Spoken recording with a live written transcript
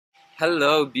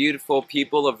Hello, beautiful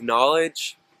people of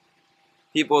knowledge,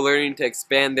 people learning to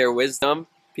expand their wisdom,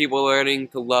 people learning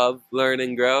to love, learn,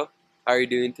 and grow. How are you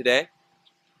doing today?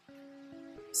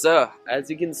 So, as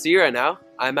you can see right now,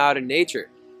 I'm out in nature.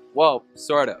 Well,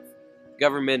 sort of.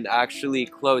 Government actually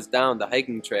closed down the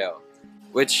hiking trail,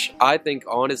 which I think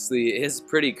honestly is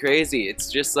pretty crazy.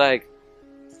 It's just like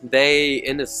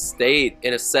in a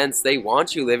sense, they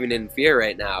want you living in fear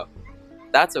right now.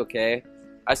 That's okay.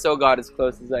 I still got as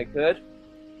close as I could,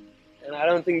 and I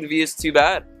don't think the view is too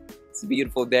bad. It's a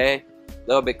beautiful day, a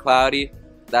little bit cloudy.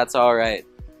 That's alright.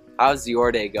 How's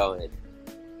your day going?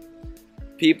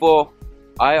 People,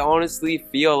 I honestly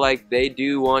feel like they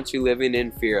do want you living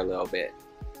in fear a little bit.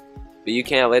 But you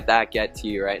can't let that get to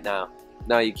you right now.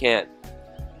 No, you can't.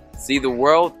 See, the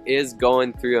world is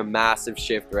going through a massive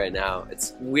shift right now.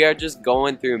 We are just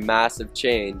going through massive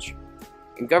change.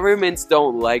 And governments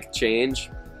don't like change.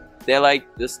 They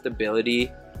like the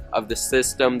stability of the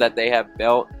system that they have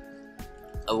built.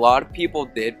 A lot of people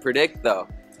did predict though.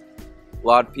 A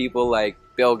lot of people like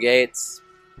Bill Gates,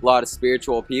 a lot of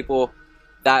spiritual people,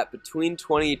 that between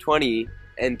 2020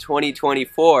 and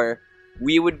 2024,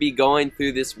 we would be going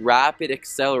through this rapid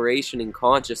acceleration in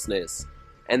consciousness,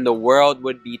 and the world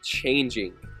would be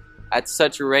changing at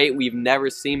such a rate we've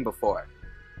never seen before.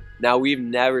 Now, we've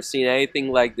never seen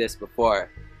anything like this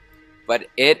before, but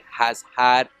it has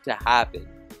had to happen.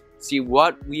 See,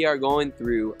 what we are going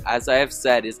through, as I have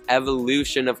said, is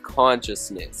evolution of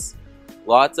consciousness.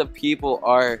 Lots of people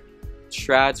are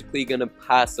tragically gonna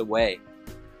pass away.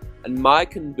 And my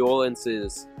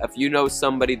condolences if you know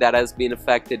somebody that has been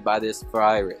affected by this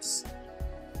virus.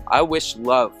 I wish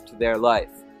love to their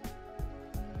life.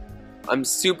 I'm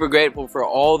super grateful for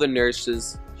all the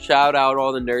nurses. Shout out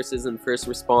all the nurses and first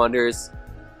responders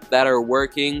that are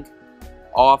working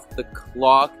off the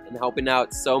clock and helping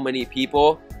out so many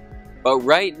people. But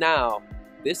right now,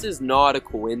 this is not a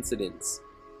coincidence.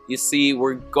 You see,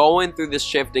 we're going through this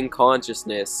shift in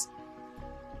consciousness,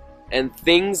 and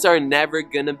things are never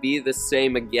gonna be the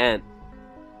same again.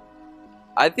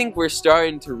 I think we're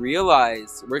starting to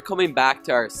realize we're coming back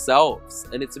to ourselves,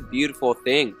 and it's a beautiful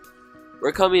thing.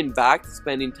 We're coming back to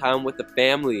spending time with the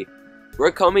family.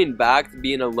 We're coming back to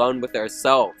being alone with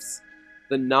ourselves.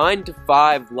 The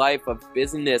 9-to-5 life of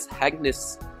busyness,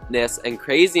 hecticness, and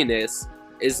craziness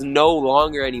is no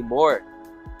longer anymore.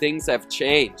 Things have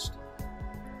changed.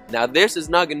 Now this is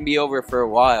not going to be over for a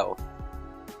while.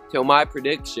 Till my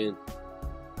prediction,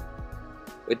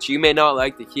 which you may not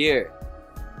like to hear,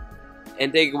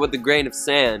 and take it with a grain of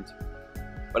sand,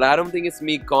 but I don't think it's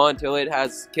me gone till it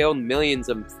has killed millions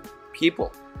of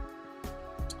people.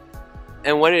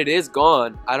 And when it is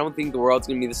gone, I don't think the world's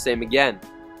going to be the same again.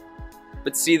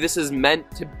 But see, this is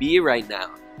meant to be right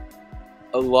now.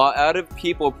 A lot of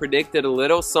people predicted a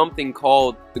little something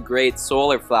called the Great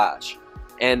Solar Flash,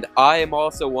 and I am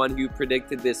also one who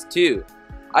predicted this too.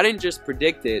 I didn't just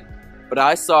predict it, but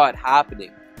I saw it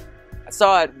happening. I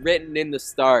saw it written in the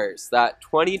stars that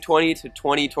 2020 to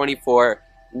 2024,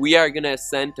 we are going to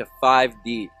ascend to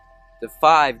 5D. To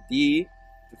 5D,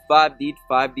 to 5D, to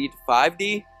 5D, to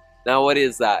 5D? Now what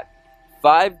is that?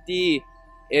 5D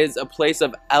is a place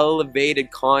of elevated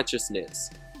consciousness.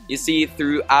 You see,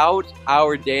 throughout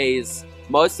our days,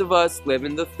 most of us live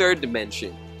in the third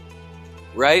dimension,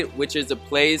 right? Which is a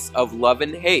place of love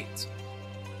and hate.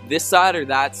 This side or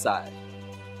that side.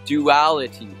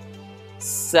 Duality.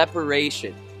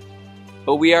 Separation.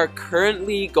 But we are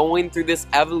currently going through this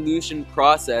evolution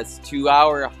process to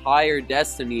our higher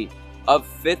destiny of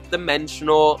fifth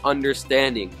dimensional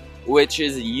understanding, which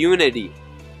is unity.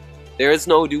 There is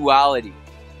no duality.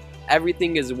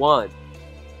 Everything is one.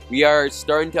 We are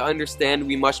starting to understand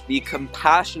we must be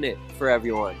compassionate for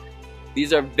everyone.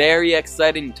 These are very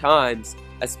exciting times,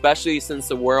 especially since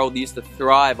the world used to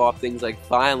thrive off things like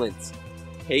violence,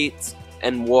 hate,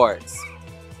 and wars.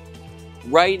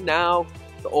 Right now,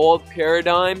 the old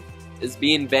paradigm is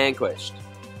being vanquished,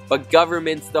 but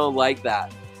governments don't like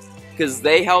that, because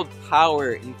they held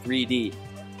power in 3D.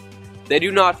 They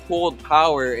do not hold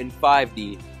power in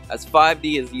 5D, as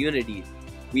 5D is unity.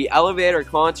 We elevate our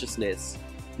consciousness.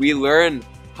 We learn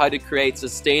how to create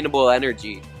sustainable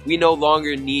energy. We no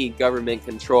longer need government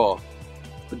control.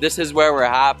 But this is where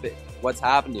what's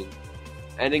happening.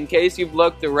 And in case you've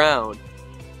looked around,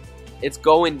 it's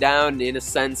going down in a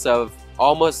sense of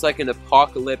almost like an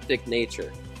apocalyptic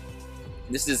nature.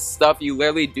 This is stuff you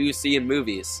literally do see in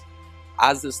movies,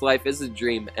 as this life is a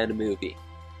dream and a movie.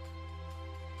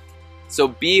 So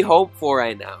be hopeful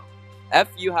right now. If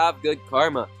you have good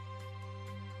karma,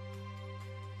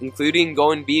 including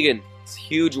going vegan. It's a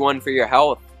huge one for your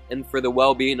health and for the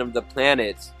well-being of the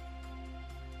planet.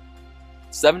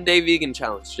 7-day vegan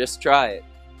challenge, just try it.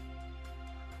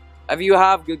 If you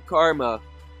have good karma,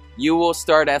 you will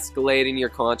start escalating your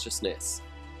consciousness.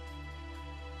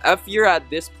 If you're at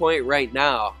this point right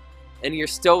now, and you're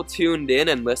still tuned in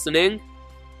and listening,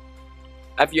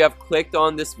 if you have clicked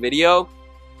on this video,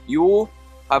 you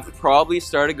have probably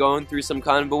started going through some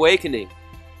kind of awakening,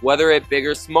 whether it big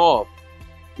or small.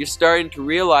 You're starting to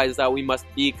realize that we must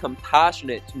be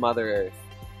compassionate to Mother Earth.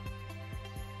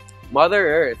 Mother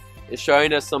Earth is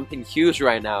showing us something huge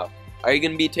right now. Are you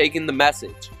going to be taking the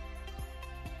message?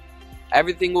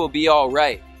 Everything will be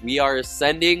alright. We are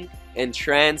ascending and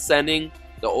transcending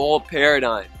the old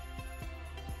paradigm.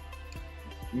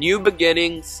 New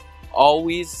beginnings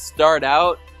always start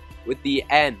out with the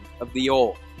end of the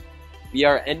old. We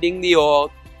are ending the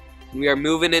old, and we are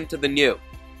moving into the new.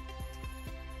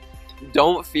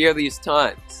 Don't fear these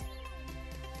times.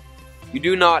 You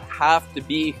do not have to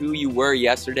be who you were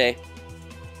yesterday.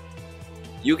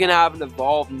 You can have an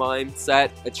evolved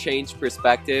mindset, a changed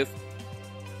perspective.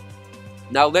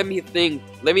 Now let me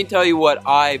tell you what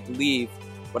I believe,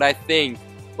 what I think,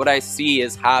 what I see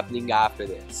is happening after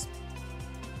this.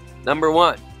 Number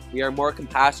one, we are more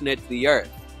compassionate to the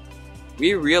earth.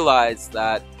 We realize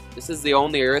that this is the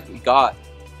only earth we got.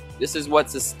 This is what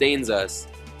sustains us,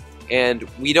 and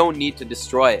we don't need to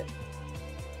destroy it.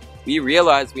 We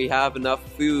realize we have enough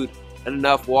food and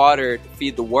enough water to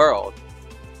feed the world.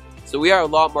 So we are a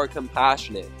lot more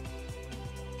compassionate.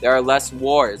 There are less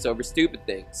wars over stupid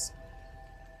things.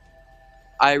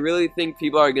 I really think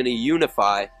people are going to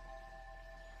unify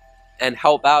and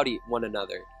help out one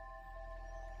another.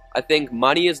 I think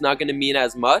money is not going to mean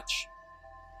as much.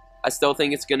 I still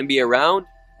think it's going to be around,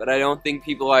 but I don't think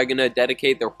people are going to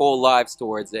dedicate their whole lives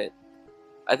towards it.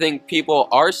 I think people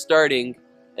are starting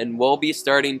and will be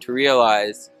starting to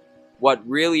realize what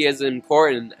really is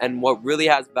important and what really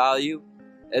has value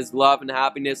is love and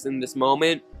happiness in this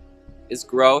moment, is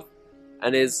growth,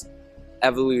 and is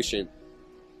evolution.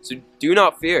 So do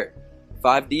not fear.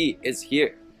 5D is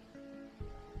here.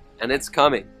 And it's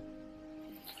coming.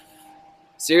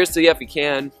 Seriously, if you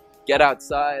can, get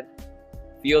outside,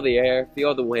 feel the air,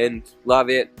 feel the wind, love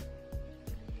it.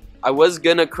 I was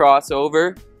gonna cross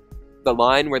over the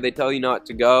line where they tell you not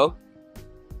to go,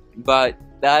 but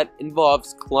that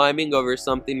involves climbing over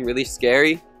something really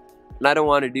scary, and I don't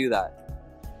want to do that.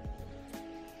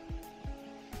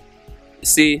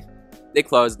 See, they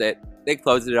closed it. They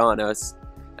closed it on us.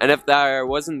 And if there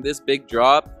wasn't this big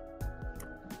drop,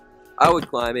 I would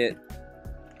climb it.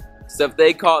 So if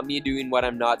they caught me doing what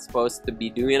I'm not supposed to be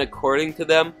doing according to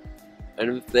them,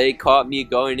 and if they caught me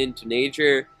going into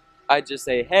nature, I'd just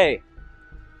say, hey,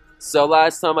 so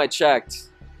last time I checked,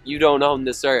 you don't own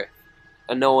this earth,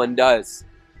 and no one does.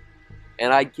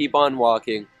 And I'd keep on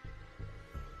walking.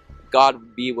 God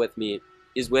would be with me.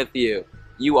 He's with you.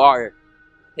 You are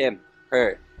him,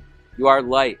 her. You are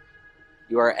light.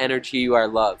 You are energy. You are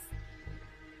love.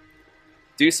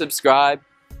 Do subscribe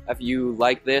if you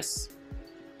like this.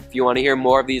 If you want to hear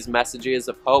more of these messages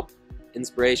of hope,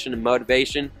 inspiration, and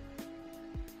motivation,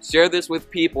 share this with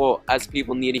people as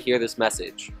people need to hear this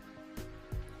message.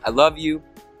 I love you.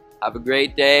 Have a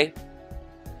great day.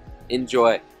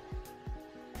 Enjoy.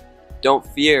 Don't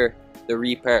fear the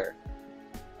repair.